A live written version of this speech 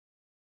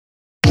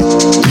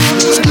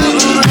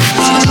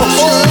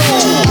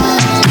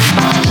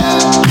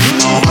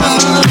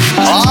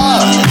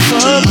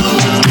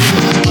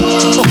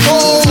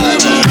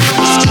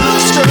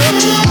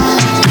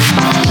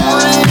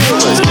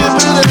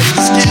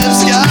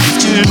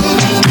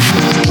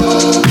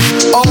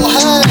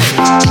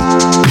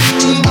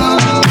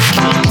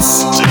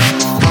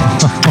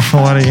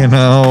you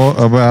know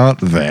about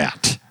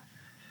that?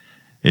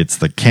 It's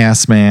the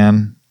Cass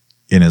Man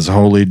in his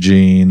holy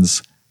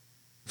jeans,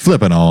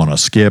 flipping on a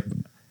skip,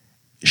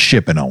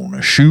 shipping on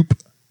a shoop.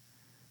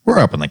 We're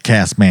up in the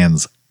Cass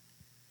Man's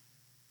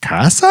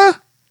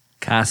casa?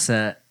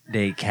 Casa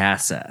de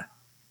Casa.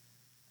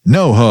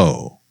 No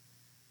ho.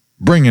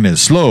 Bringing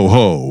his slow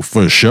ho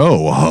for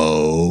show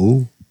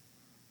ho.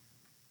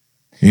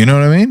 You know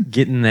what I mean?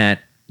 Getting that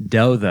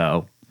dough,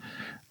 though.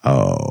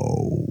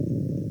 Oh.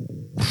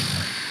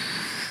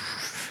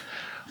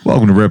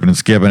 Welcome to Ripping and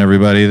Skipping,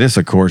 everybody. This,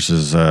 of course,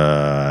 is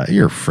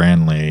your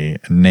friendly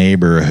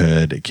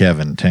neighborhood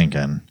Kevin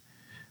Tienken.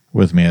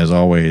 With me, as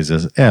always,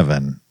 is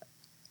Evan,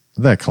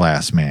 the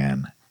class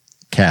man,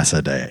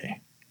 Cassidy.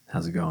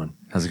 How's it going?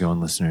 How's it going,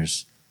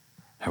 listeners?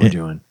 How we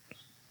doing?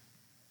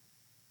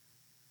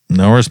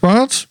 No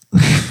response?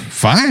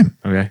 Fine.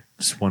 Okay.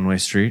 Just one-way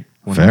street.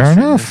 Fair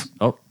enough.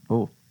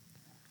 Oh.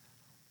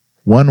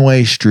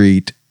 One-way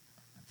street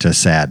to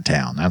Sad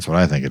Town. That's what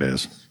I think it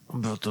is. I'm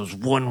about those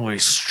one-way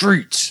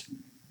streets.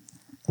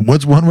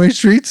 What's one-way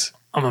streets?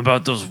 I'm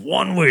about those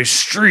one-way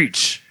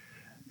streets.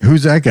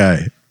 Who's that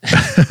guy?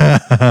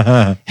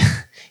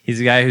 He's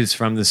a guy who's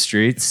from the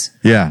streets.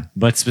 Yeah.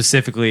 But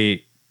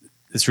specifically,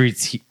 the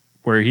streets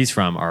where he's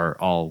from are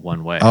all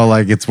one way. Oh,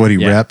 like it's what he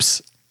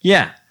reps?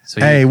 Yeah. So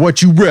hey,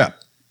 what you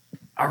rep?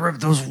 I rep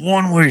those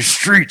one-way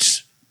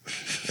streets.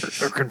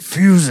 They're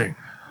confusing.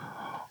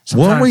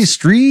 One-way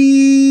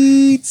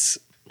streets.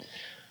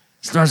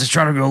 Sometimes I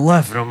try to go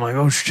left, and I'm like,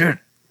 oh, shit.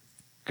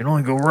 Can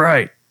only go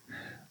right.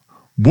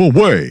 One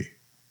way.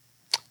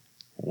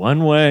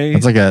 One way.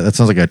 That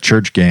sounds like a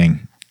church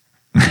gang.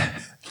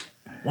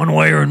 One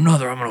way or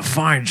another, I'm going to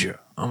find you.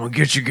 I'm going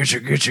to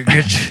get you.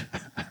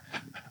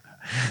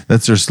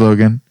 That's their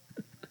slogan.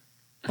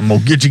 I'm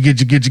going to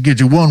get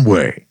you one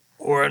way.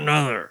 Or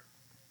another.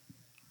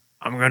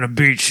 I'm going to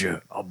beat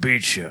you. I'll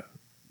beat you.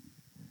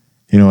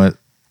 You know what?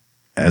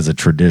 As a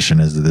tradition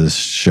as this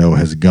show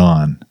has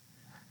gone,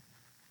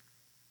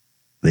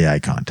 the eye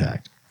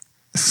contact.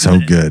 So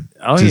good.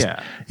 Oh,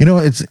 yeah. You know,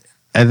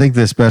 I think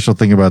the special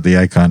thing about the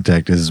eye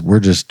contact is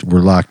we're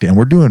locked in.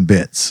 We're doing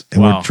bits.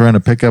 And we're trying to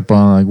pick up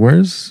on, like,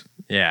 where's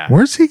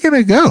he going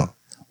to go?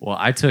 Well,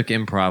 I took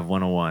Improv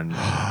 101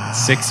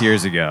 6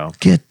 years ago.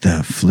 Get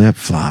the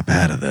flip-flop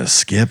out of the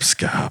skip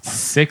scup.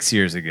 6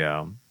 years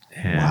ago.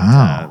 And,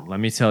 wow. Let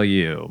me tell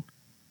you.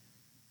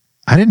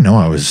 I didn't know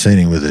I was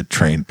sitting with a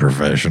trained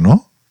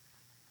professional.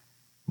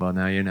 Well,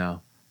 now you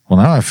know. Well,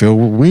 now I feel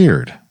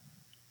weird.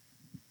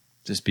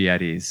 Just be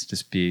at ease.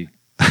 Just be.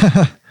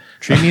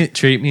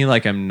 treat me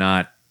like I'm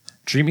not.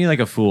 Treat me like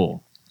a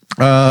fool.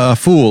 A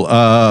fool.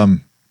 I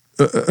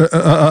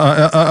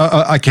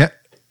can't.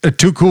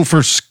 Too cool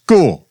for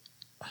school.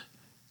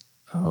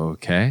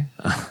 Okay.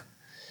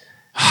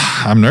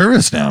 I'm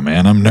nervous now,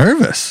 man. I'm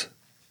nervous.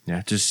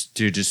 Yeah, just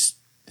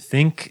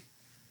think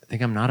of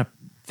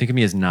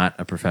me as not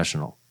a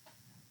professional.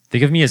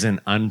 Think of me as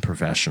an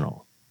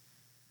unprofessional.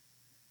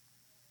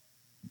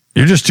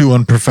 You're just too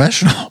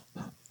unprofessional.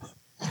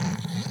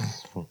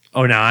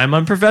 Oh, now I'm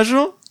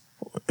unprofessional?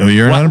 Oh,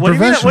 you're an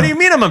unprofessional. What do you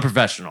mean I'm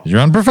unprofessional? You're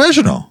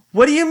unprofessional.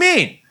 What do you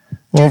mean?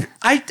 Well, dude,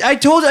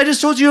 I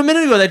just told you a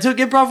minute ago that I took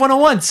Improv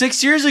 101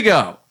 6 years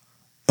ago.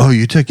 Oh,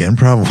 you took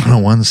Improv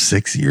 101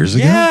 6 years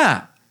ago?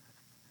 Yeah.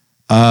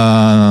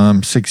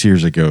 6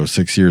 years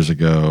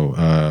ago.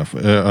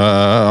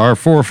 Our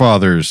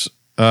forefathers.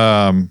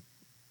 I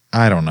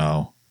don't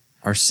know.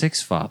 Our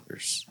six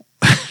fathers.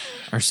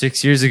 Our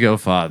 6 years ago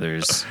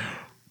fathers.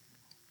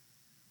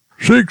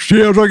 6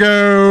 years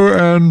ago,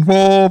 and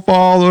 4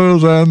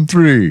 fathers and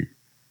 3.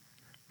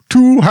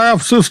 2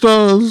 half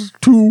sisters,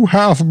 2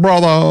 half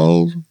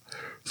brothers,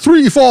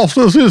 3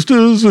 foster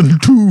sisters,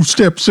 and 2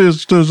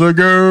 stepsisters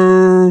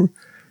ago.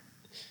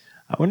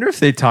 I wonder if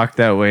they talked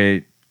that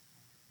way,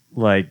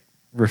 like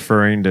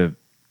referring to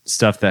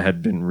stuff that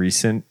had been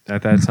recent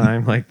at that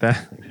time, like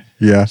that.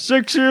 Yeah.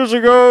 6 years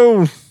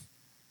ago.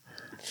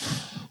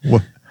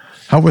 What?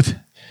 How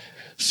would?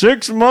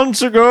 6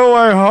 months ago,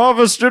 I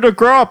harvested a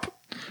crop.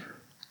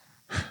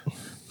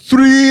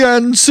 3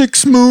 and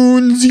 6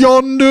 moons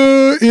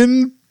yonder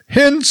in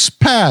hence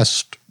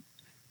past.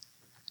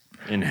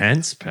 In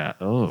hence past?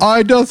 Oh.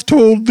 I doth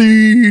told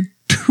thee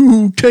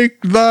to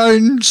take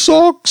thine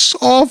socks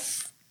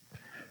off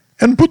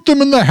and put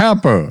them in the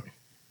hamper.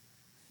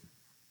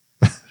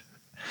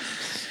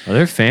 Oh,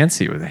 they're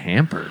fancy with a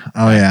hamper.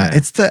 Oh, yeah. Okay.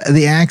 It's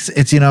the axe.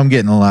 It's, I'm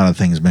getting a lot of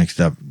things mixed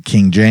up.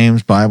 King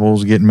James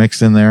Bible's getting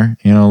mixed in there,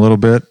 a little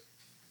bit.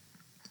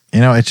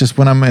 It's just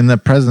when I'm in the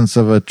presence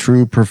of a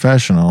true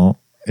professional,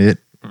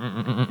 it's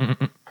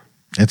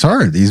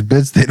hard. These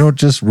bits, they don't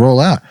just roll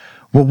out.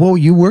 Well,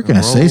 you were going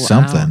to say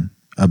something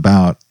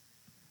about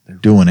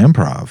doing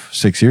improv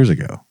 6 years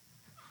ago.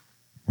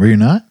 Were you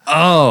not?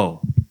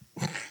 Oh.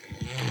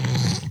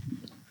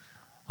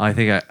 I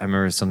think I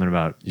remember something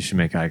about you should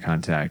make eye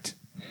contact.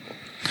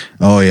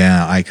 Oh,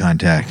 yeah. Eye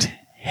contact.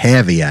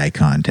 Heavy eye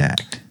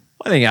contact.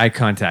 I think eye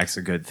contact's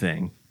a good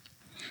thing.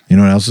 You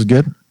know what else is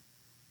good?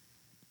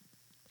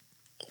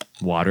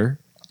 Water.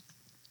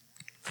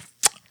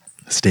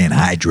 Staying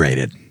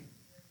hydrated.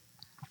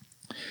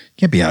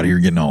 Can't be out here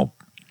getting all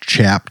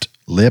chapped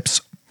lips,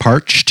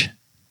 parched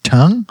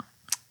tongue.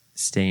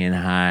 Staying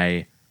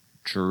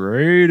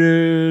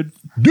hydrated.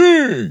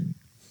 Dang.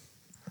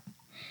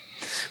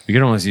 We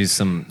could almost use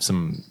some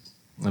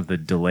of the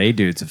delay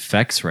dude's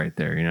effects right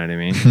there. You know what I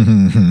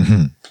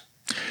mean?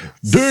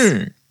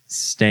 Dang.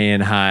 Staying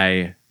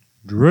hydrated.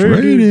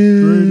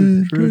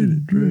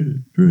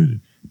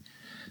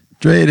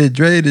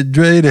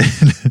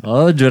 Drated.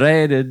 Oh,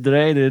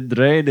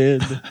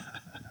 drated.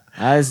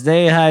 I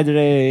stay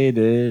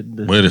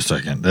hydrated. Wait a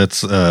second.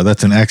 That's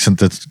an accent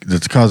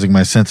that's causing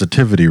my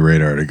sensitivity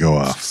radar to go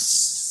off.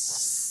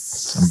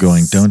 I'm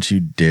going, don't you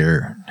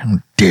dare. How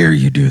dare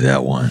you do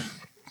that one.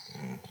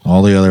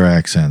 All the other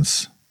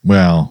accents.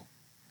 Well,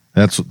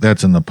 that's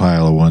in the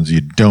pile of ones you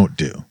don't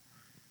do.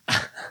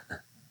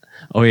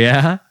 Oh,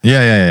 yeah?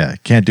 Yeah.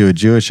 Can't do a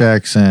Jewish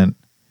accent.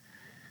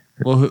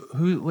 Well,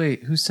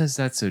 who says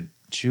that's a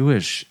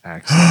Jewish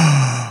accent?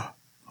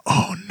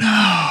 Oh,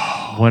 no.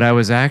 What I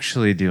was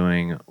actually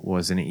doing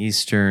was an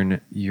Eastern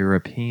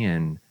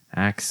European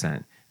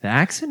accent. The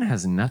accent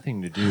has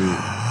nothing to do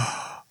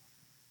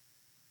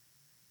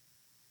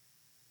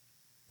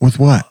with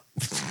what?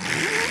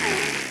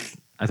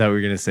 I thought we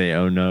were going to say,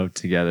 oh, no,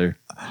 together.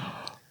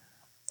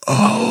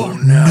 Oh,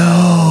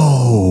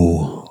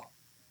 no.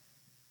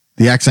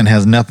 The accent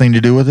has nothing to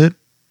do with it?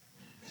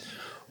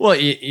 Well,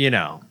 you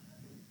know,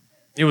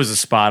 it was a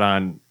spot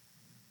on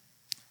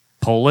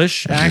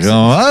Polish accent.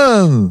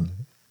 Oh,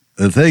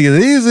 take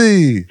it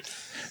easy.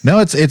 No,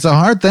 it's a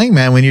hard thing,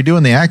 man, when you're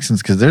doing the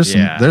accents, because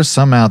there's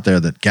some out there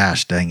that,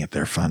 gosh dang it,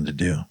 they're fun to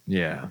do.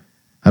 Yeah.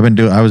 I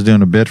was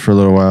doing a bit for a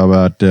little while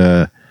about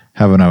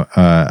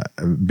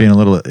being a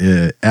little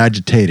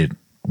agitated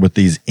with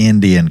these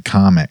Indian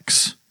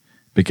comics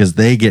because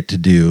they get to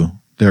do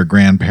their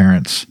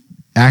grandparents'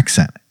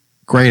 accent.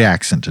 Great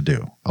accent to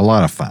do. A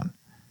lot of fun.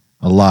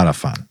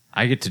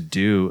 I get to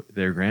do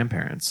their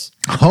grandparents.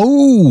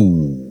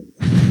 Oh.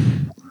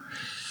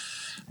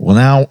 Well,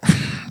 now,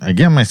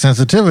 again, my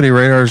sensitivity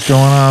radar is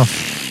going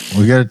off.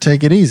 We got to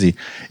take it easy.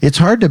 It's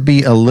hard to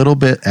be a little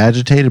bit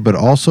agitated, but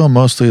also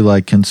mostly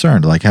like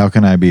concerned. Like, how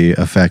can I be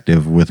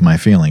effective with my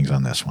feelings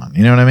on this one?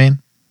 You know what I mean?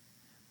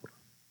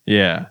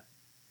 Yeah.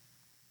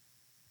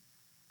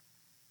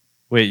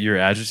 Wait, you're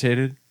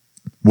agitated?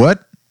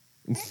 What?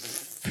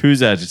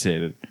 Who's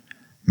agitated?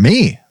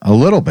 Me, a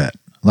little bit.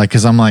 Like,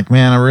 because I'm like,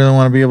 man, I really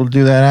want to be able to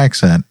do that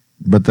accent.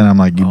 But then I'm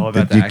like, you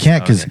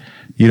can't because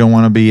you don't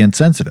want to be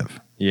insensitive.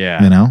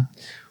 Yeah. You know?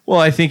 Well,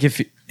 I think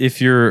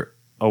if you're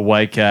a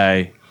white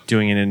guy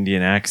doing an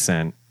Indian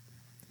accent,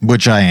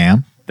 which I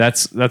am,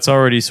 that's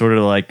already sort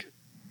of like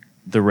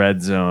the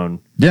red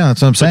zone. Yeah,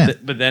 that's what I'm saying.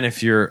 But then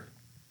if you're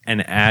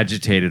an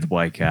agitated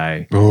white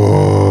guy,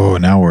 oh,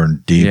 now we're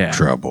in deep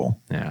trouble.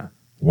 Yeah.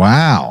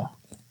 Wow.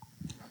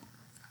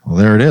 Well,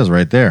 there it is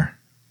right there.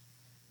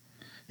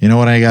 You know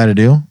what I got to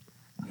do?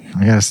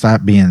 I got to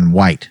stop being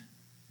white.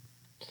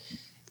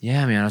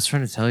 Yeah, man, I was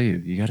trying to tell you.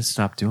 You got to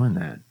stop doing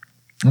that.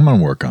 I'm going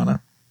to work on it.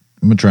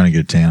 I'm going to try to get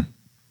a tan.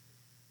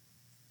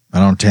 I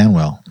don't tan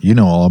well. You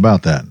know all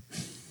about that.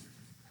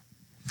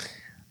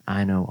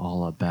 I know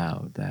all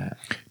about that.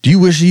 Do you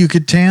wish you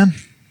could tan?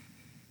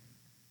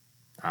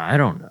 I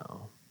don't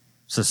know.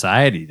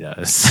 Society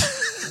does.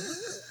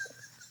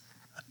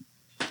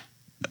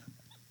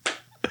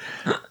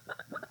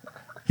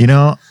 You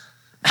know,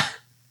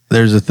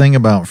 there's a thing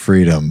about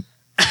freedom.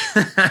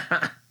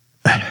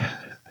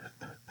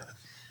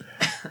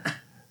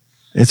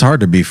 It's hard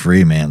to be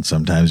free, man.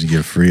 Sometimes you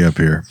get free up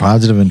here.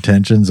 Positive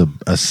intentions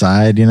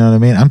aside, you know what I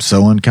mean? I'm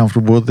so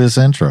uncomfortable with this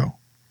intro.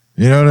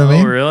 You know what I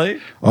mean? Oh,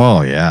 really?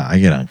 Oh, yeah. I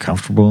get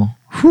uncomfortable.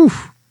 Whew.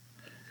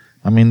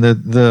 I mean,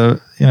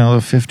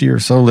 the 50 or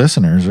so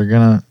listeners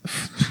are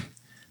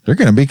they're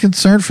gonna be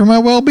concerned for my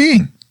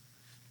well-being.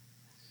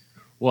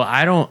 Well,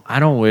 I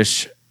don't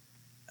wish.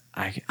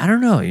 I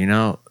don't know. You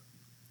know,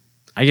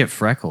 I get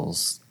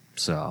freckles,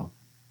 so.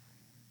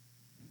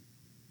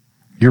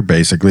 You're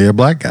basically a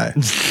black guy.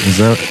 Is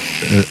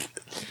that?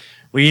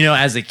 Well, you know,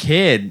 as a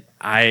kid,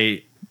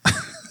 I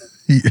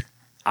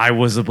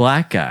was a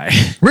black guy.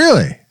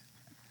 Really?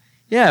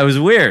 Yeah, it was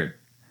weird.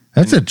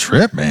 That's a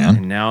trip, man.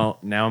 And now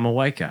I'm a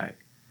white guy.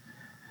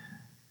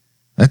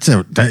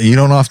 You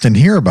don't often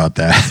hear about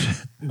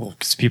that. Well,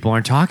 because people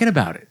aren't talking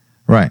about it.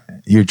 Right.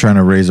 You're trying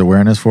to raise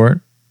awareness for it?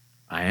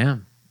 I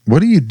am. What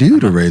do you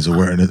do to raise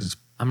awareness?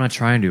 I'm not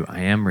trying to.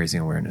 I am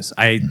raising awareness.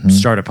 I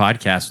start a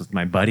podcast with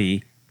my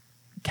buddy,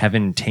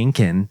 Kevin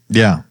Tienken.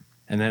 Yeah.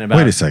 And then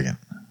wait a second.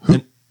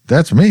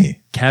 That's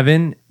me.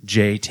 Kevin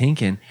J.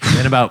 Tienken. And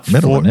then about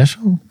middle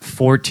initial?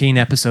 14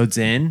 episodes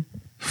in.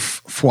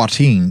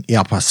 14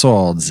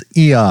 episodes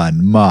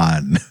in,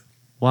 man.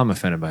 Well, I'm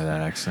offended by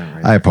that accent.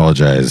 Right I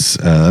apologize.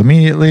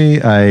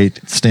 Immediately, I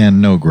stand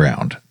no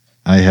ground.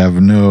 I have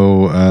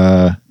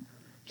no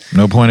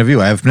point of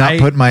view. I have not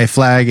put my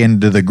flag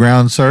into the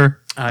ground, sir.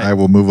 I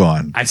will move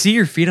on. I see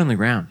your feet on the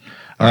ground.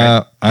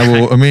 Right. I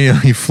will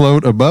immediately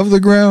float above the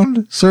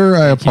ground, sir.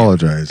 I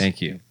apologize.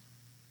 Thank you.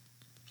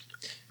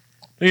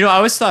 You know, I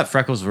always thought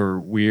freckles were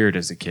weird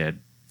as a kid.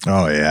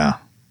 Oh, yeah.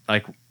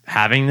 Like,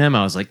 having them,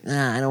 I was like,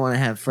 I don't want to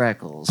have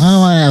freckles. I don't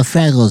want to have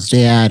freckles,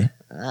 Dad.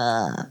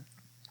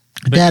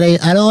 Daddy,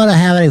 I don't want to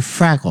have any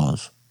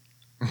freckles.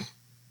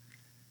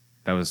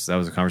 That was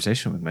a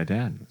conversation with my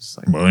dad. It was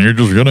like, Well, you're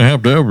just gonna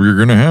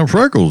have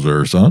freckles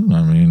there, son.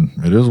 I mean,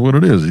 it is what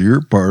it is.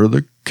 You're part of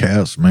the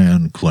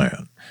Cassman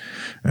clan,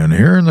 and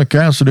here in the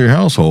Cassidy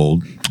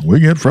household,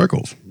 we get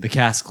freckles. the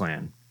Cass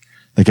clan.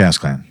 The Cass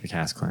clan. The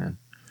Cass clan.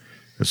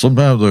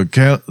 Sometimes the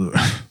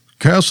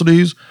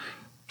Cassidy's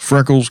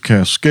freckles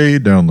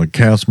cascade down the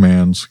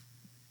Cassman's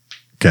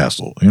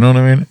castle. You know what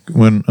I mean?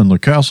 And the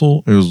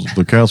castle is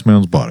the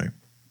Cassman's body.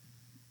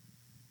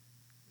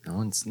 No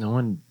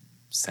one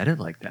said it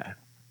like that.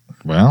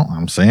 Well,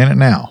 I'm saying it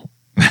now.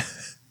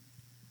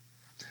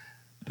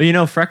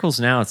 But freckles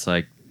now, it's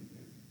like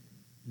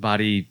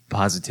body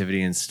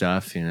positivity and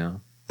stuff, You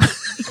know,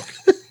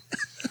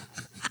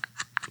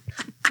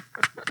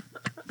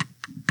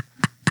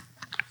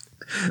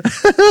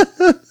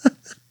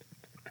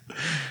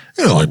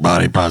 like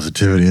body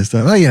positivity and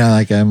stuff. Well,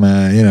 like I'm,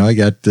 I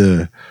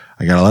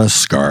got a lot of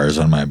scars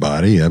on my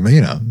body. I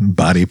mean,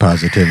 body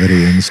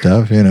positivity and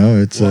stuff.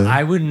 It's.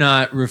 I would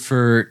not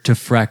refer to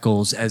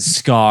freckles as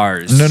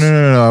scars.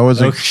 No. I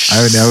wasn't.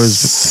 I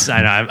was.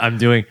 I know. I'm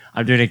doing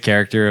a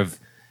character of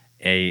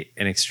an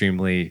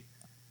extremely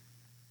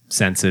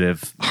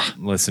sensitive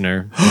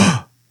listener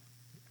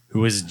who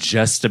was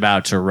just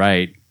about to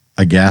write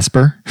A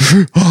Gasper.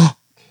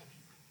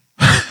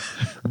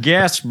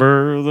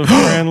 Gasper, the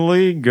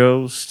friendly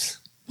ghost.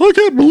 I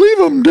can't believe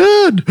I'm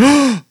dead.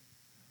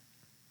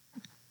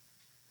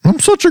 I'm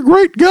such a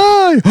great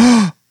guy.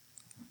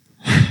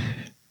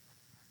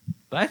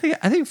 But I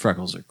think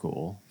freckles are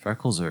cool.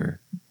 Freckles are,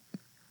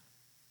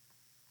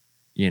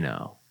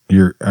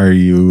 Are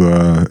you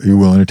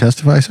willing to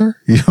testify, sir?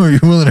 Are you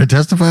willing to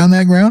testify on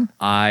that ground?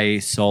 I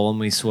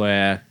solemnly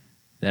swear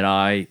that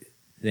I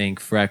think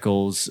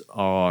freckles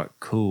are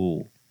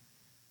cool.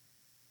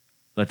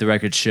 Let the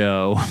record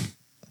show.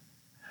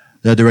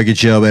 Let the record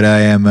show that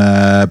I am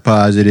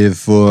positive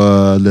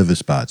for liver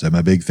spots. I'm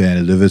a big fan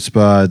of liver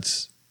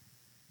spots.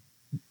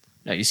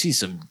 Now, you see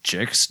some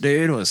chicks,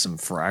 dude, with some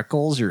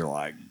freckles, you're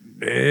like,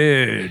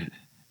 dude,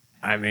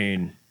 I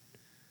mean,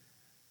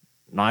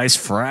 nice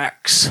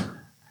frecks.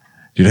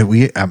 Dude,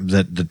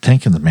 the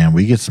Tienken, man,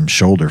 we get some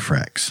shoulder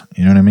frecks.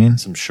 You know what I mean?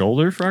 Some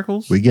shoulder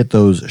freckles? We get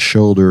those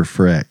shoulder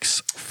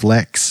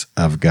flecks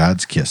of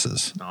God's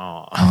kisses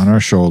on our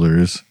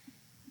shoulders.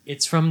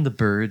 It's from the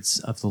birds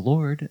of the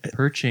Lord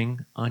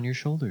perching on your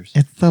shoulders.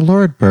 It's the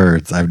Lord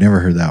birds. I've never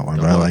heard that one,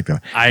 but I like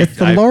that one. It's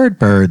the Lord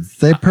birds.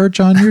 They perch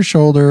on your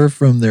shoulder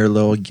from their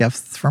little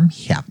gifts from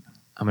heaven.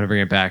 I'm going to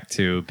bring it back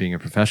to being a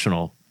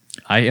professional.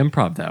 I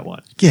improv that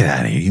one. Get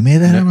out of here. You made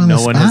that up on the spot?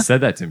 No one has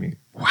said that to me.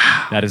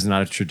 Wow. That is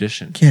not a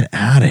tradition. Get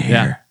out of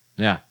here.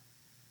 Yeah.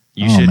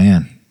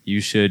 Man. You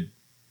should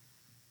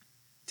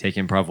take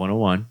Improv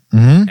 101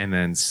 and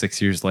then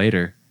 6 years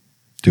later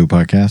do a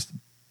podcast.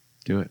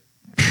 Do it.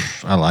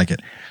 I like it.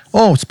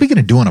 Oh, speaking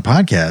of doing a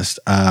podcast,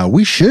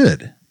 we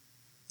should.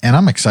 And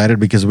I'm excited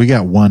because we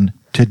got one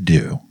to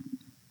do.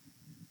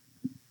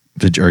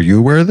 Are you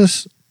aware of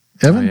this,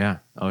 Evan?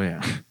 Oh,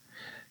 yeah.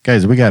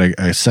 Guys, we got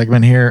a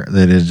segment here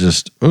that is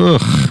just,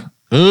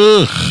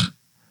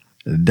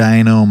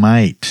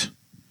 dynamite.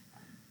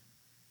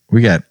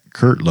 We got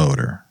Curt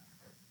Loader.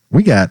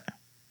 We got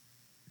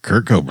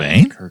Kurt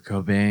Cobain. Kurt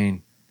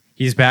Cobain.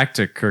 He's back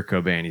to Kurt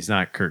Cobain. He's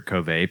not Kurt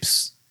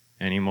Covapes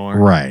anymore.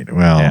 Right.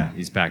 Well, yeah,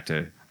 he's back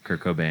to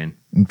Kurt Cobain.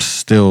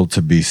 Still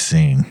to be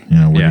seen.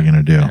 What are you going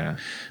to do? Yeah.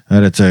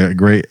 But it's a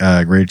great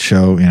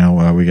show.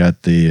 We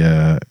got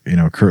the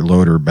Curt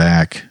Loader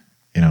back.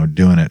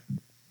 Doing it,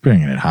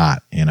 bringing it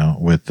hot.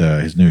 With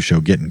his new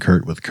show, Getting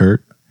Curt with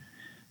Curt.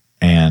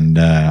 And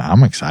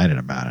I'm excited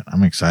about it.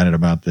 I'm excited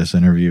about this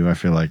interview. I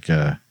feel like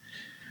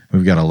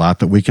we've got a lot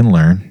that we can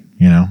learn.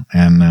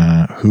 And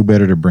who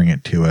better to bring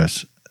it to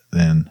us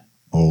than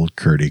old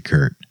Curty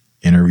Curt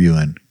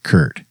interviewing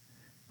Curt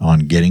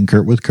on Getting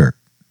Curt with Curt.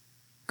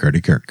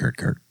 Curty Curt.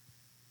 Curt.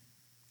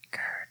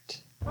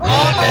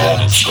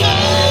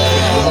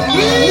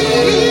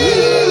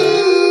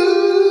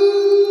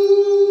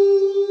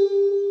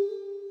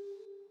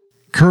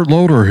 Curt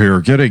Loader here,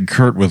 Getting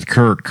Curt with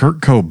Curt.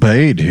 Kurt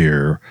Cobain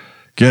here,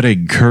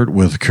 Getting Curt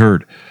with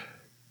Curt.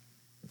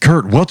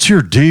 Curt, what's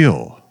your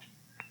deal?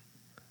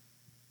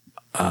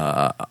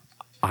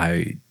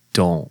 I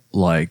don't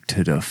like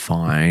to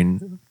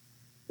define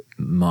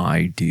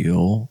my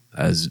deal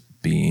as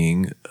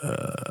being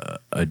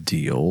a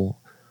deal.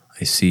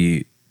 I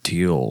see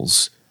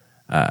deals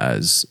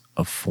as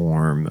a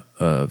form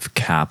of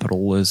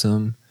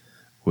capitalism,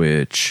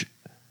 which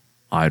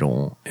I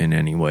don't in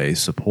any way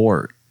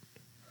support.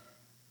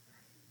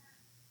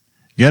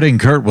 Getting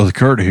Curt with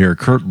Curt here,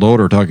 Curt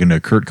Loader talking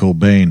to Kurt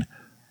Cobain.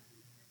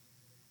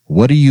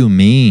 What do you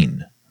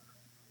mean?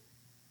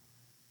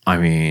 I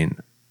mean,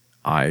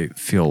 I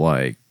feel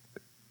like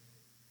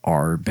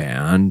our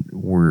band,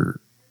 we're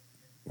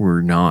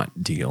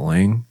not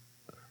dealing.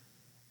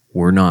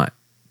 We're not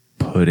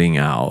putting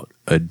out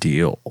a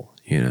deal,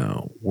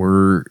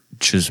 We're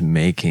just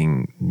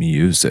making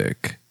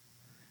music.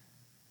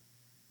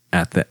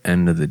 at the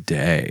end of the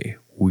day,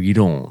 we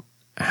don't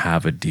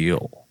have a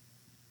deal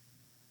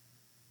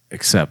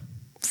except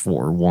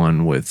for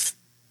one with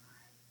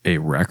a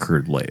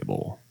record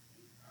label.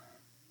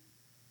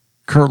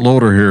 Curt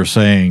Loder here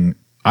saying,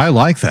 I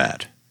like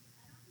that.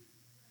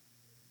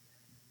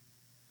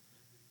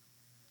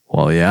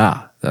 Well,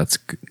 yeah, that's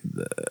good.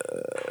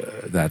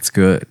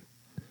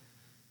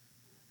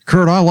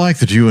 Curt, I like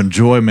that you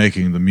enjoy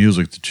making the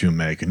music that you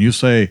make. And you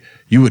say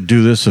you would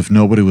do this if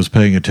nobody was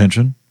paying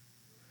attention?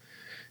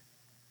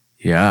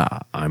 Yeah,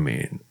 I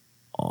mean,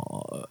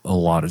 a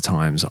lot of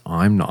times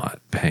I'm not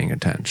paying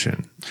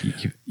attention.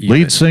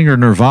 Lead singer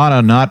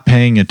Nirvana not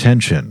paying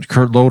attention.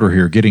 Curt Loder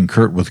here, getting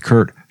Curt with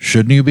Curt.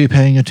 Shouldn't you be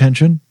paying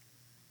attention?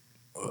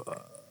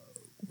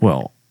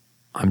 Well,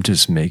 I'm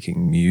just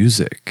making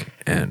music.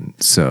 And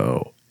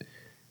so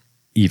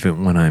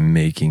even when I'm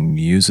making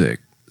music,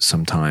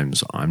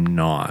 sometimes I'm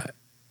not.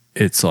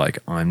 It's like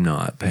I'm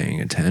not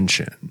paying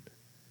attention.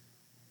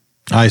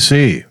 I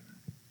see.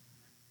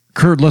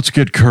 Curt, let's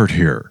get Curt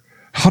here.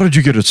 How did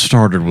you get it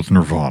started with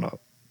Nirvana?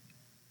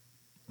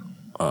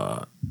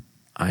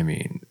 I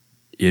mean,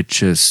 it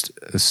just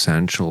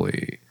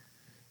essentially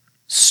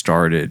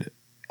started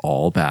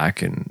all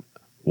back in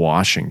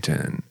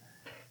Washington.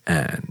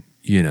 And,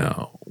 you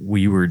know,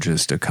 we were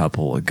just a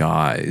couple of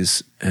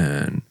guys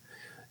and,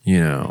 you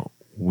know,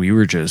 we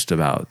were just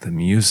about the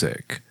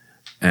music.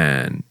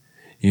 And,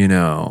 you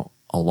know,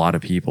 a lot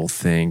of people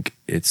think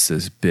it's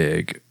this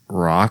big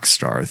rock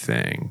star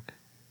thing,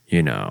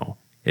 you know,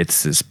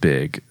 it's this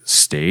big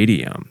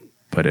stadium,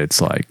 but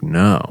it's like,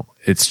 no,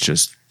 it's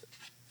just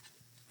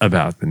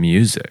about the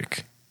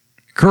music.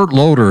 Curt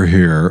Loder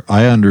here,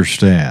 I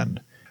understand.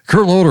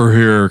 Curt Loder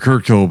here,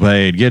 Kurt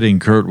Cobain, getting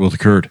Curt with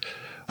Curt.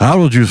 How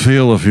would you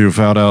feel if you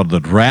found out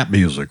that rap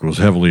music was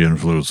heavily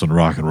influenced in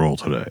rock and roll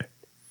today?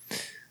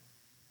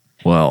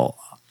 Well,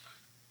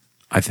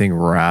 I think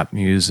rap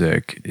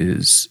music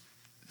is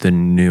the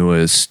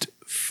newest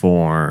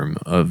form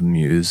of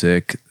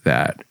music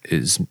that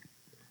is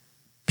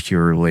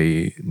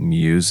purely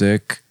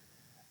music,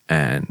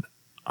 and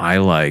I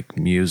like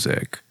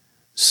music,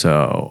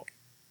 so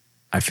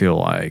I feel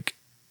like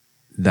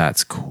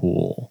that's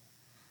cool.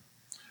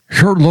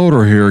 Curt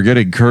Loder here,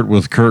 getting Curt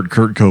with Curt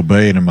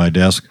Cobain in my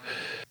desk.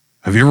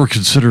 Have you ever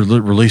considered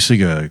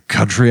releasing a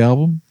country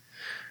album?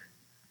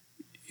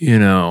 You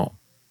know,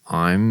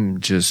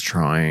 I'm just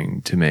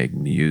trying to make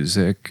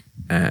music,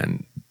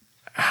 and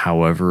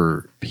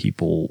however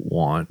people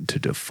want to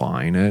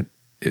define it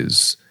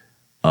is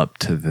up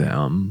to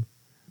them.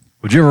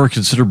 Would you ever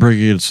consider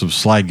bringing in some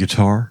slide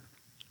guitar?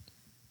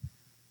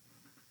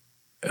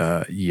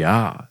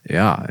 Yeah.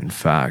 In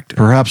fact,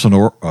 Perhaps an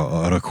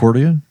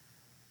accordion?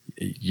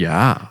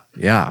 Yeah.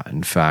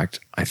 In fact,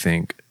 I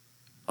think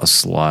a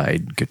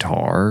slide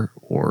guitar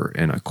or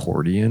an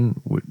accordion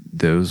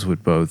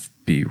would both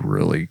be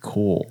really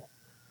cool.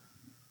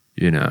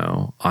 You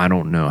know, I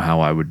don't know how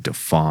I would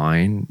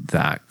define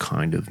that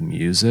kind of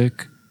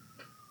music,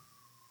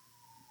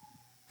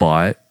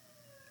 but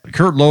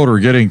Curt Loder,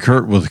 getting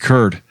Curt with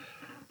Curt.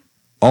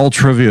 All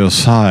trivia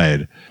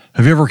aside,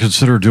 have you ever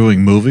considered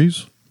doing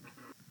movies?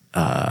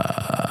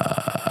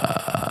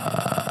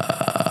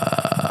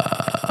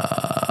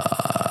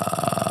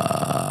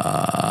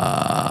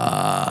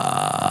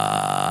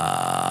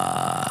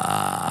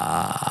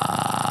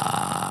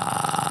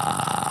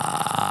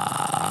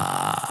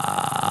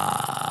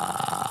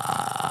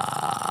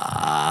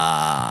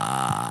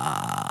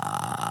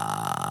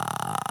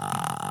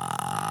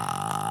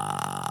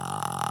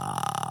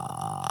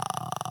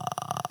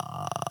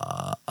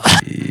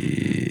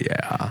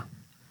 yeah.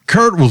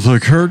 Curt with the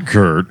Curt.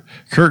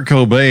 Kurt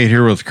Cobain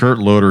here with Curt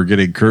Loder,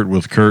 getting Curt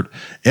with Curt.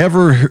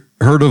 Ever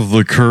heard of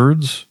the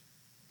Kurds?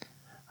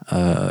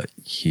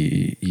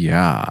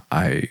 Yeah,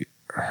 I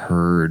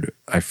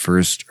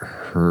first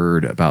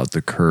heard about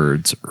the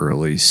Kurds'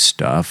 early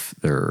stuff,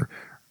 their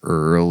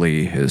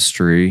early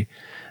history,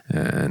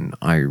 and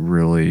I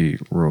really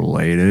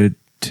related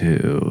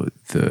to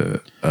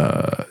the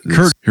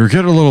Curt, you're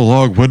getting a little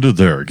long-winded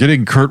there.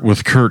 Getting Curt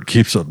with Curt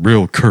keeps it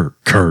real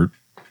Curt.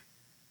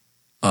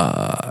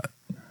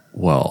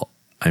 Well,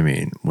 I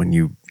mean, when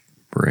you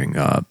bring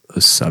up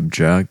a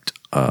subject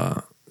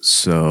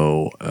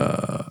so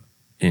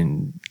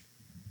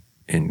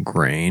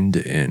ingrained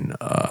in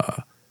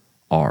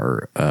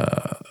our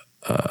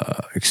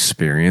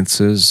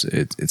experiences,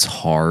 it's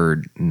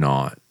hard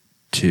not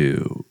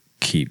to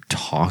keep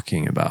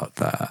talking about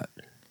that.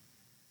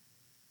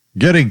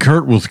 Getting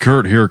Curt with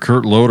Curt here,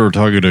 Curt Loder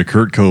talking to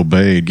Kurt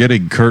Cobain.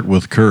 Getting Curt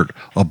with Curt.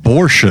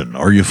 Abortion,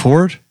 are you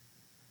for it?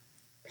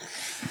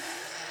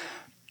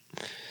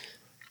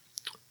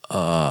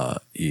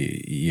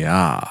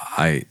 Yeah,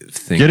 I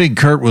think. Getting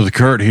Curt with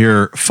Curt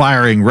here,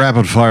 firing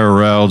rapid fire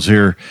rounds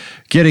here.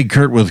 Getting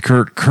Curt with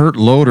Curt, Curt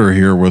Loder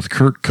here with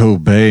Kurt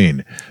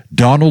Cobain.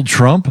 Donald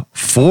Trump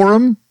for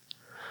him?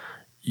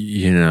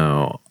 You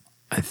know,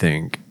 I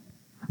think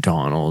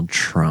Donald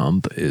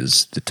Trump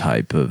is the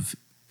type of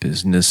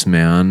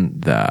businessman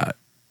that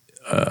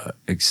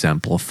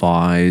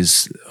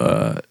exemplifies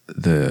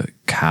the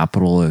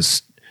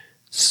capitalist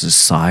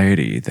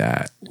society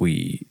that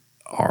we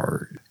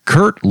are.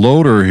 Curt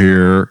Loader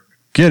here,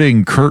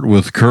 getting Curt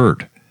with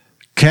Curt.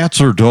 Cats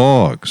or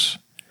dogs?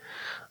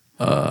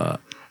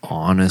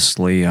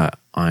 Honestly,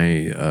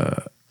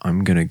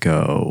 I'm gonna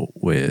go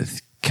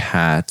with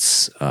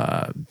cats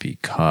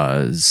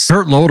because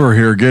Curt Loader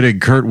here, getting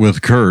Curt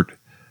with Curt.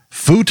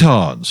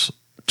 Futons,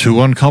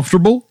 too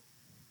uncomfortable?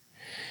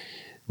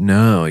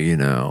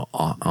 no,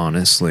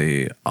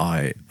 honestly,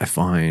 I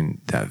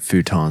find that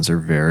futons are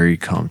very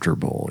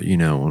comfortable.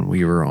 When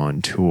we were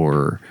on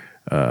tour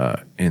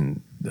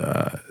in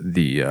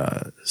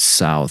the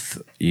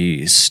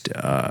southeast,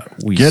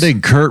 we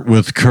Getting Curt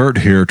with Curt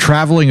here,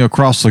 traveling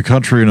across the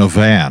country in a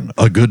van.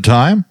 A good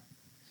time?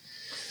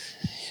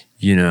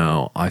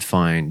 I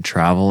find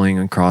traveling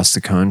across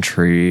the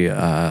country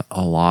a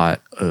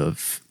lot of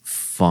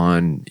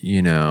fun.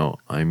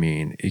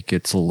 It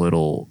gets a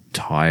little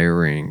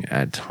tiring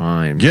at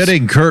times.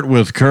 Getting Curt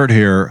with Curt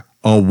here,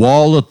 a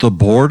wall at the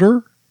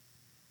border?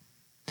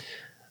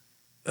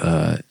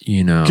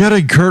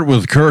 Getting Curt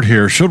with Curt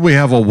here, should we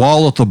have a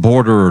wall at the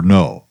border or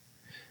no?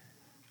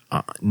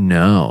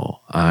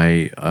 No,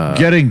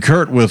 Getting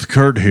Curt with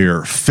Curt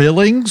here,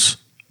 fillings,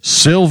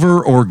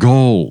 silver or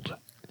gold?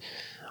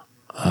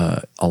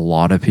 a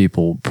lot of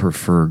people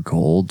prefer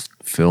gold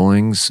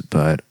fillings,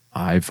 but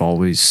I've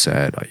always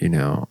said,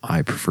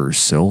 I prefer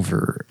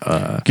silver.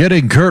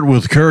 Getting Curt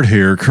with Curt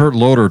here, Curt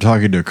Loader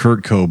talking to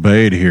Kurt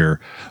Cobain here,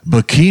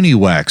 bikini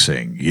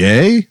waxing,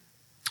 yay?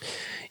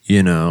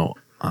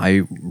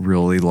 I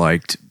really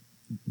liked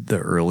the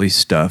early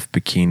stuff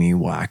bikini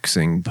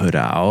waxing put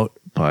out,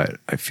 but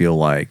I feel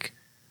like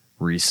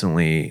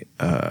recently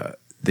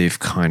they've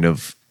kind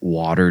of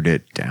watered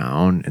it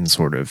down and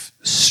sort of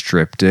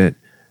stripped it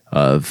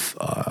of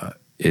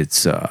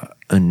its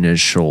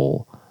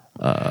initial.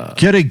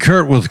 Getting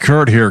Curt with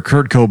Curt here,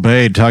 Kurt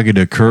Cobain talking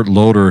to Curt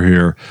Loader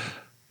here.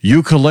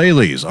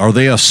 Ukuleles, are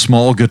they a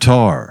small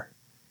guitar?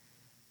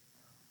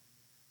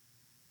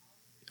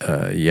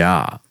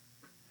 Yeah.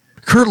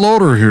 Curt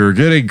Loader here,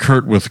 getting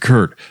Curt with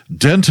Curt.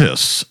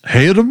 Dentists,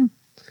 hate them?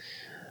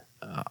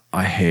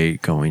 I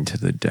hate going to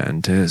the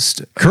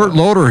dentist. Curt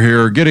Loader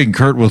here, getting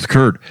Curt with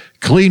Curt.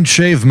 Clean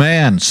shaved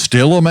man,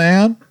 still a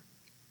man?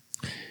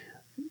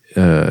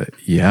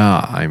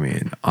 Yeah,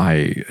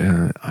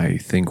 I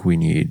think we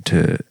need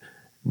to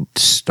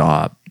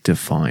stop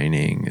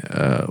defining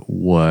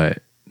what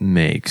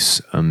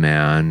makes a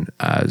man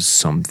as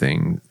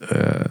something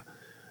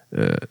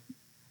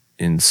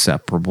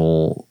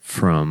inseparable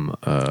from.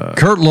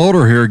 Curt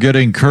Loader here,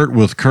 getting Curt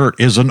with Curt.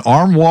 Is an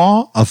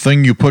armoire a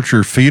thing you put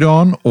your feet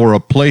on or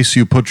a place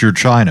you put your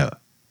china?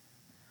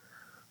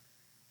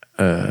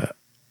 I've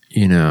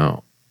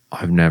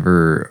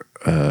never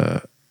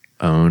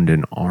owned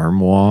an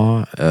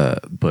armoire,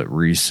 but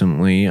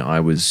recently I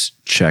was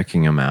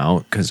checking them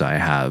out because I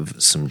have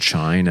some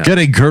china.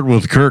 Getting Curt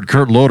with Curt.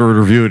 Curt Loader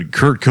interviewed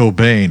Kurt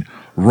Cobain.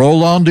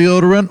 Roll-on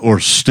deodorant or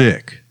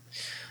stick?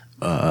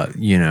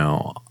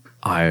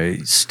 I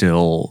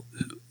still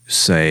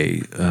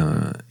say,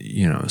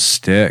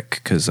 stick,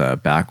 because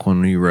back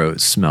when we wrote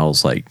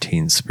Smells Like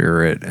Teen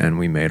Spirit and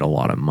we made a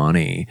lot of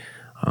money,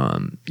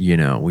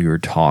 we were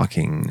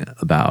talking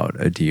about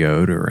a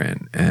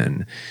deodorant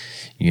and,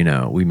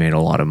 we made a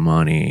lot of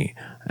money.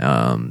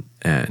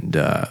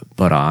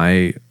 But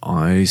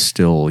I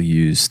still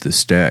use the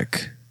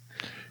stick.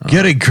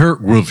 Getting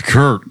Curt with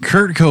Curt.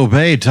 Kurt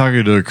Cobain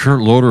talking to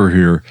Kurt Loader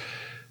here.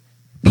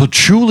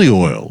 Patchouli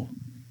oil.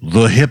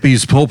 The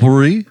hippies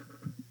potpourri?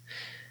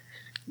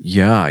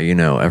 Yeah,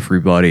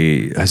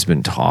 everybody has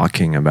been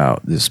talking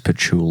about this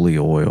patchouli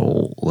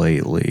oil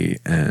lately,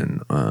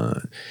 and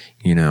I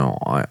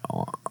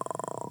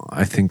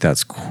think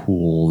that's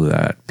cool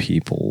that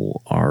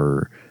people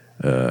are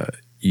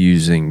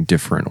using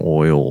different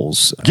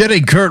oils.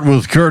 Getting Curt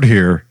with Curt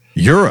here.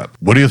 Europe.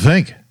 What do you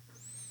think?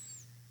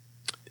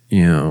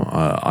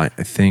 I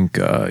think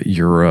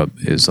Europe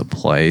is a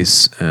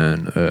place,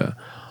 and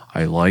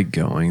I like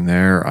going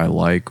there. I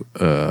like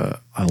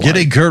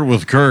Getting Curt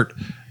with Curt.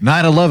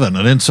 9/11,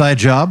 an inside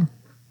job?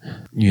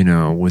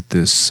 With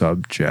this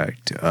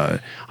subject,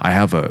 I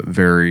have a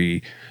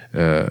very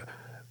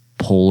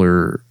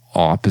polar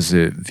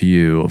opposite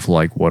view of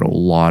like what a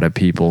lot of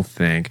people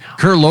think.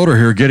 Kurt Loader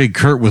here, getting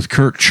Curt with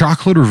Curt.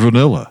 Chocolate or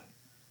vanilla?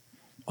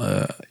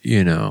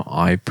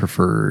 I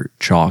prefer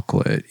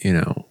chocolate.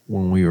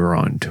 When we were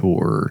on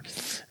tour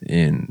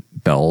in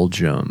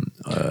Belgium,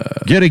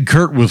 getting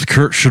Curt with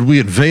Curt. Should we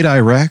invade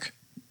Iraq?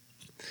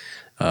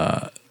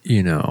 I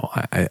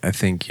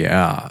think,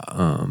 yeah.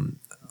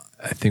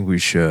 I think we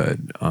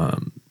should.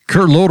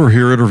 Kurt Loader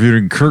here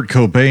interviewing Kurt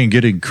Cobain,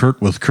 getting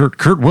Curt with Curt.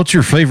 Curt, what's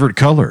your favorite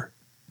color?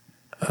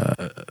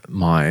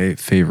 My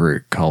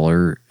favorite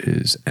color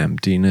is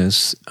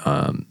emptiness.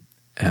 And,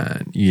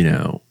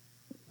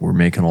 we're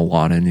making a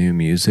lot of new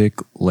music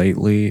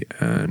lately,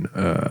 and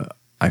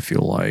I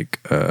feel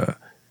like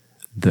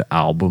the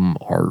album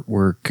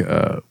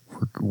artwork,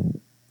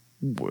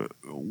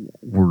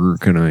 we're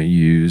going to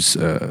use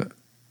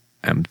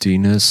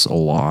emptiness a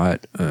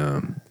lot.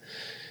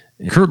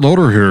 Curt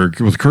Loader here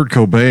with Kurt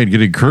Cobain,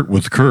 getting Curt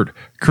with Curt.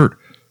 Curt,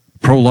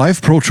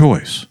 pro-life,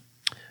 pro-choice?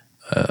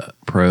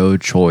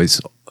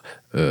 Pro-choice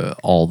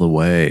all the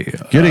way.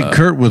 Getting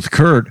Curt with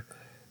Curt.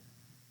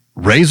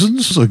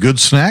 Raisins, a good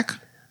snack?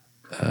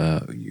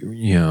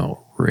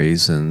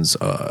 Raisins,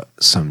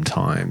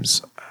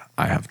 sometimes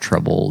I have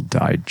trouble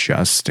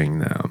digesting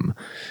them.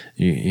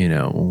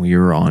 When we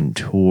were on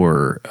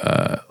tour,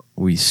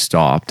 we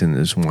stopped in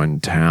this one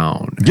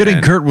town.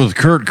 Getting Curt with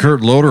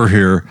Curt Loader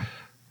here.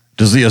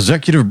 Does the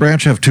executive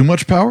branch have too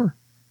much power?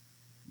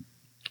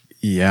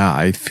 Yeah,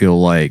 I feel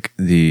like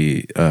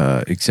the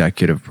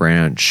executive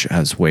branch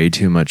has way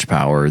too much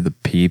power. The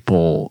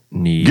people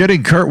need...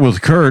 Getting Curt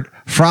with Curt,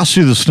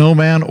 Frosty the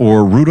Snowman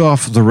or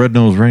Rudolph the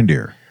Red-Nosed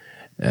Reindeer?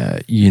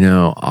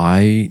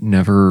 I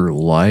never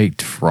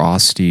liked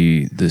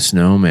Frosty the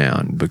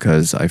Snowman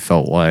because I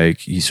felt like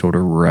he sort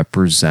of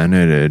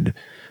represented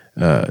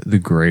the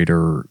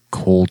greater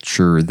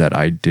culture that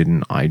I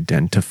didn't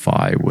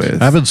identify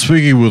with. I've been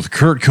speaking with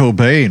Kurt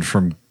Cobain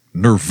from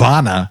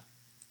Nirvana.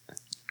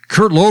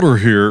 Curt Loader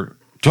here,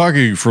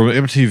 talking from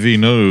MTV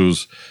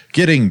News,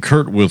 getting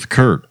Curt with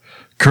Curt.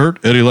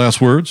 Curt, any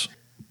last words?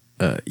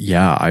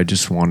 Yeah, I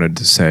just wanted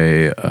to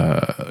say,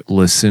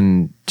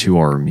 listen to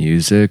our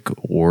music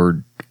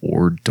or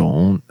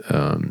don't.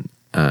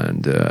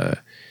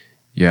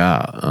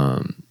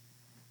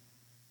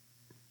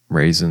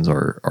 Raisins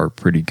are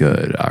pretty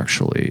good,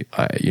 actually.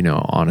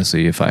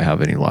 Honestly, if I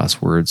have any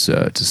last words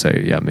to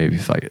say, yeah, maybe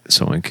if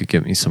someone could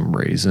give me some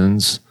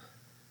raisins.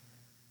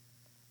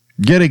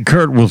 Getting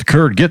Curt with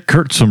Curt. Get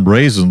Curt some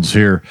raisins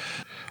here.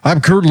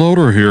 I'm Curt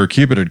Loader here.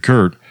 Keep it at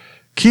Curt.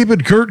 Keep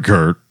it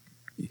Curt.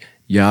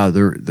 Yeah,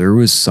 there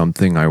was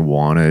something I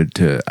wanted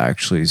to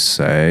actually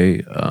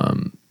say,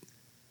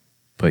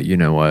 but you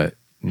know what?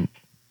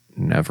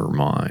 Never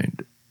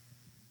mind.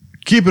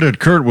 Keep it at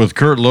Curt with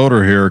Curt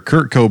Loader here.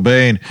 Kurt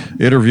Cobain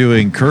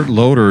interviewing Curt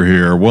Loader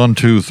here. 1,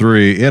 2,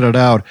 3. In and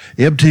out.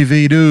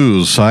 MTV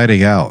News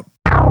signing out.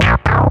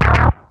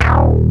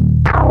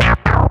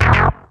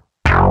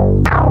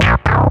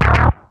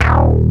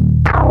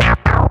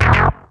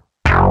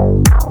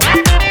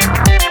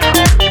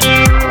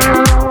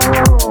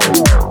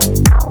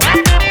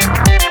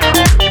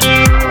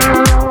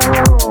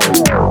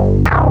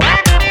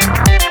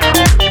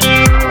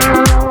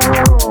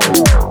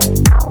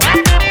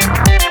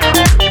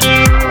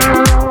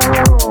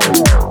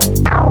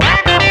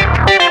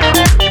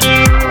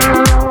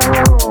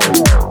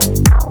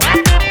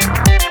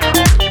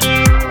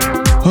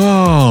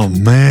 Oh,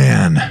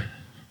 man.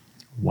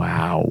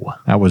 Wow.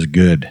 That was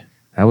good.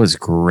 That was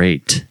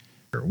great.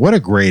 What a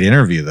great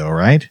interview, though,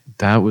 right?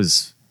 That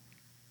was,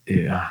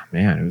 yeah,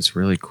 man, it was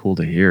really cool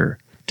to hear.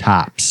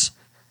 Tops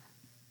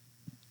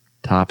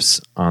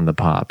on the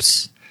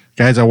pops.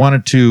 Guys,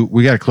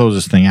 we got to close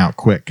this thing out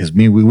quick because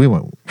we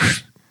went,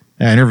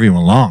 that interview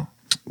went long.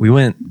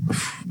 It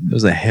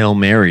was a Hail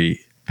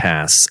Mary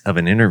pass of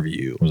an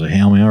interview. It was a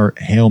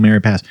Hail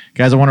Mary pass.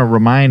 Guys, I want to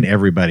remind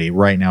everybody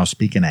right now,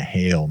 speaking of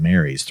Hail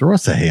Marys, throw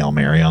us a Hail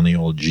Mary on the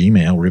old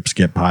Gmail,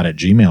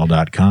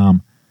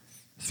 ripskippod@gmail.com.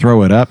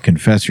 Throw it up,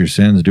 confess your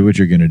sins, do what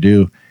you're going to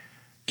do.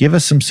 Give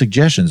us some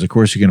suggestions. Of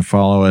course, you can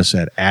follow us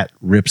at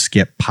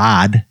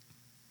ripskippod.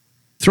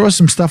 Throw us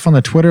some stuff on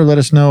the Twitter. Let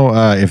us know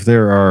if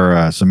there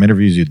are some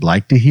interviews you'd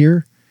like to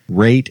hear.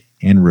 Rate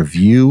and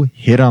review.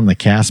 Hit on the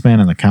Castman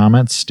in the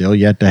comments. Still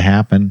yet to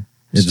happen.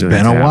 It's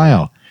been a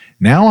while.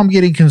 Now I'm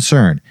getting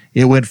concerned.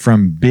 It went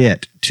from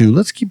bit to,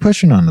 let's keep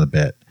pushing on the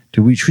bit,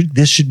 to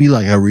this should be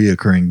like a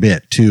reoccurring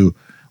bit, to,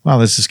 wow,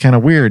 this is kind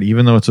of weird.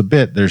 Even though it's a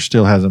bit, there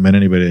still hasn't been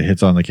anybody that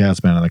hits on the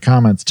Castman in the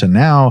comments, to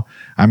now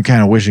I'm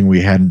kind of wishing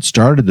we hadn't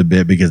started the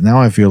bit because now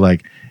I feel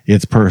like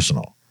it's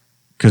personal.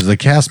 Because the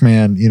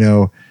Castman,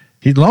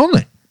 he's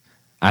lonely.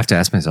 I have to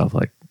ask myself,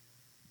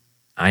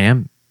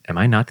 am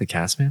I not the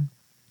Castman?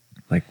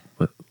 Like,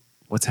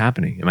 what's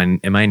happening?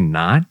 Am I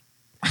not?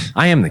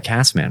 I am the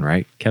Castman,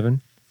 right,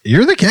 Kevin?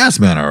 You're the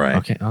Castman, all right.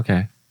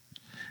 Okay.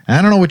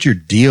 I don't know what your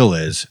deal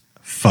is,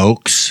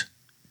 folks,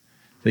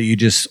 that you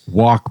just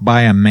walk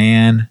by a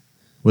man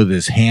with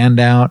his hand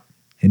out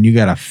and you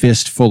got a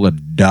fistful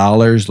of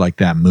dollars like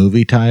that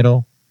movie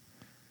title.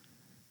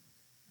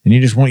 And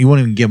you won't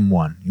even give him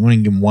one. You won't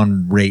even give him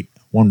one rate,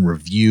 one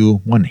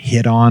review, one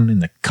hit on in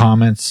the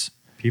comments.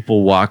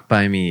 People walk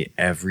by me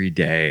every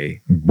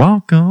day.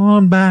 Walk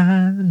on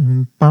by.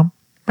 Bum,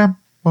 bum,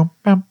 bum,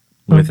 bum.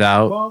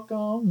 Without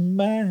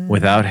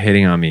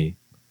hitting on me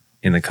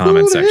in the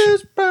comment section.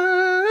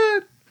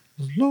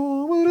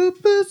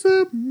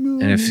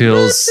 And it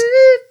feels,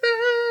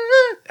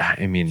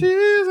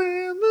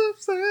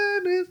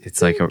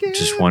 it's like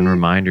just one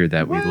reminder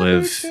that we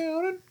live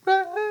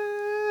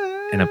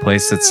in a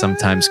place that's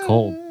sometimes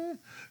cold.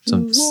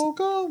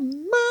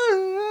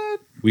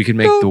 We can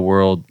make the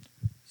world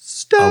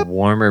a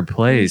warmer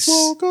place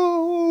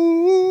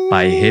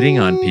by hitting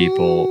on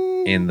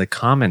people in the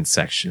comment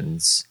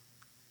sections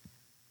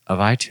of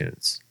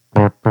iTunes.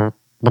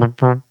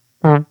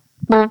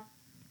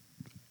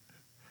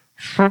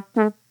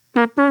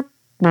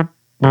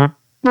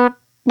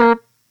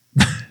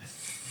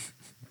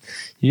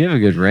 You have a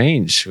good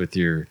range with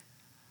your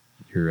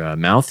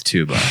mouth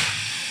tuba.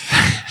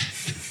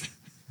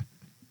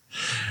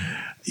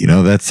 You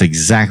know, that's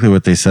exactly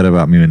what they said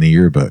about me in the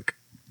yearbook.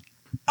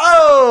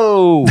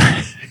 Oh!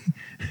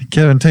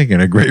 Kevin taking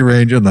a great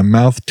range on the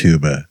mouth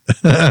tuba.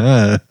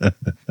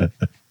 It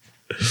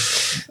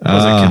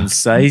was a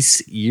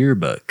concise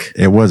yearbook.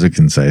 It was a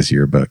concise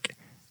yearbook.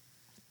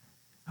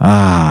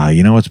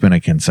 You know what's been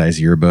a concise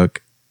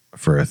yearbook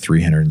for a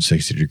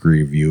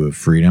 360-degree view of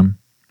freedom?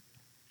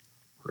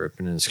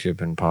 Ripping and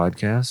Skipping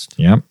podcast.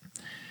 Yep.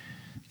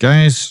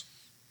 Guys,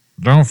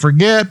 don't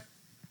forget,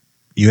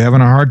 you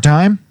having a hard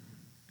time?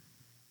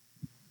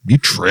 You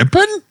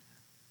tripping?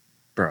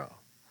 Bro.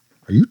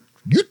 Are you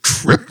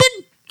tripping?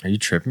 Are you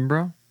tripping,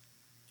 bro?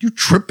 You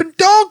tripping,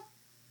 dog?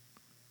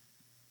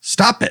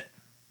 Stop it.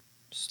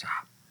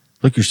 Stop.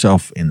 Look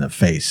yourself in the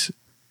face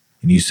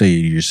and you say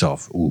to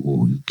yourself,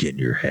 ooh, you get in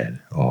your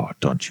head. Oh,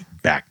 don't you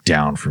back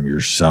down from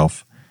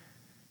yourself.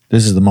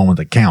 This is the moment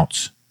that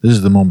counts. This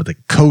is the moment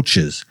that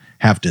coaches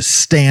have to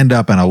stand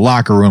up in a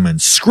locker room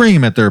and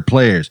scream at their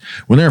players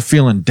when they're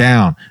feeling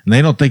down and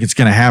they don't think it's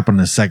going to happen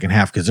in the second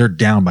half because they're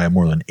down by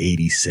more than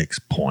 86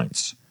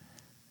 points.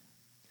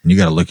 And you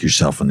got to look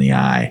yourself in the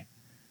eye.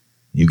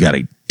 You got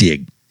to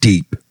dig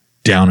deep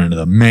down into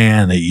the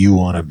man that you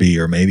want to be,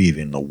 or maybe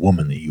even the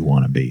woman that you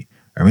want to be,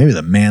 or maybe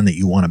the man that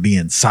you want to be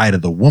inside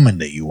of the woman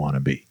that you want to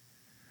be.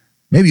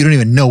 Maybe you don't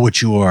even know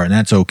what you are, and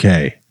that's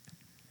okay.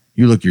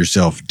 You look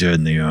yourself dead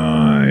in the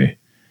eye,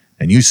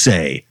 and you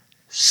say,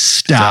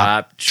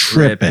 stop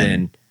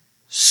tripping.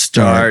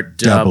 Start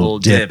double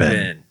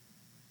dipping.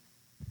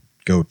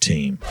 Go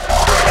team.